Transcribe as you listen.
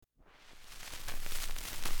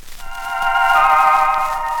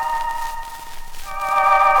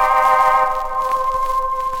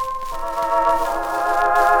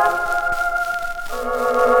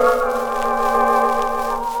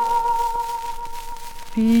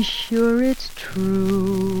Be sure it's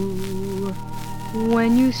true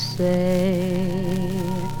when you say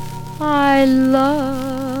I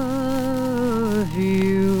love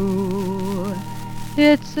you.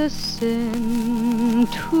 It's a sin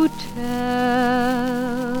to tell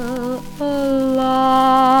a lie.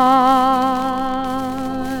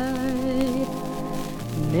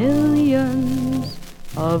 Millions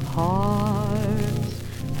of hearts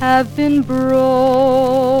have been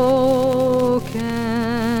broken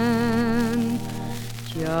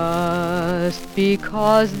just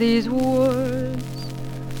because these words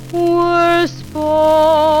were spoken.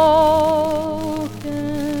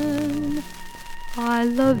 I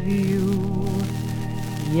love you,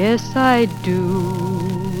 yes I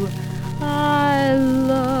do. I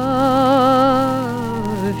love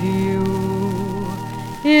you.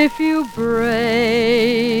 If you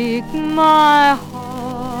break my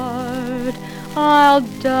heart, I'll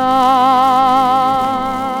die.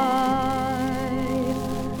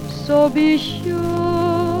 So be sure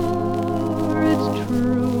it's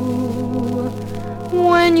true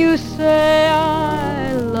when you say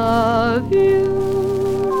I love you.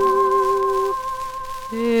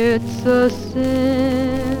 It's a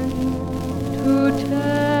sin to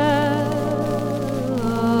tell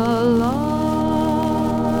a lie.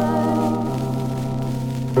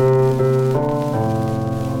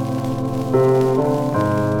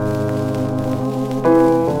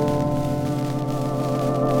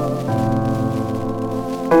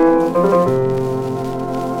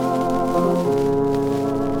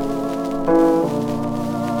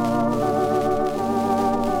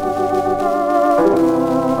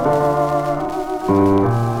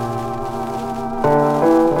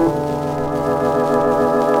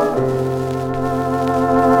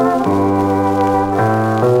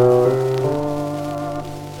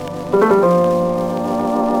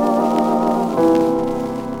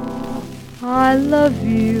 I love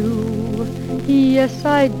you, yes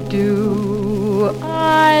I do.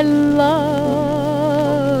 I love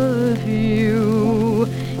you.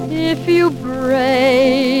 If you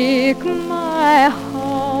break my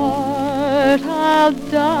heart, I'll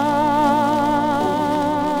die.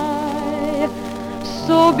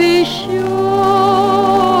 So be sure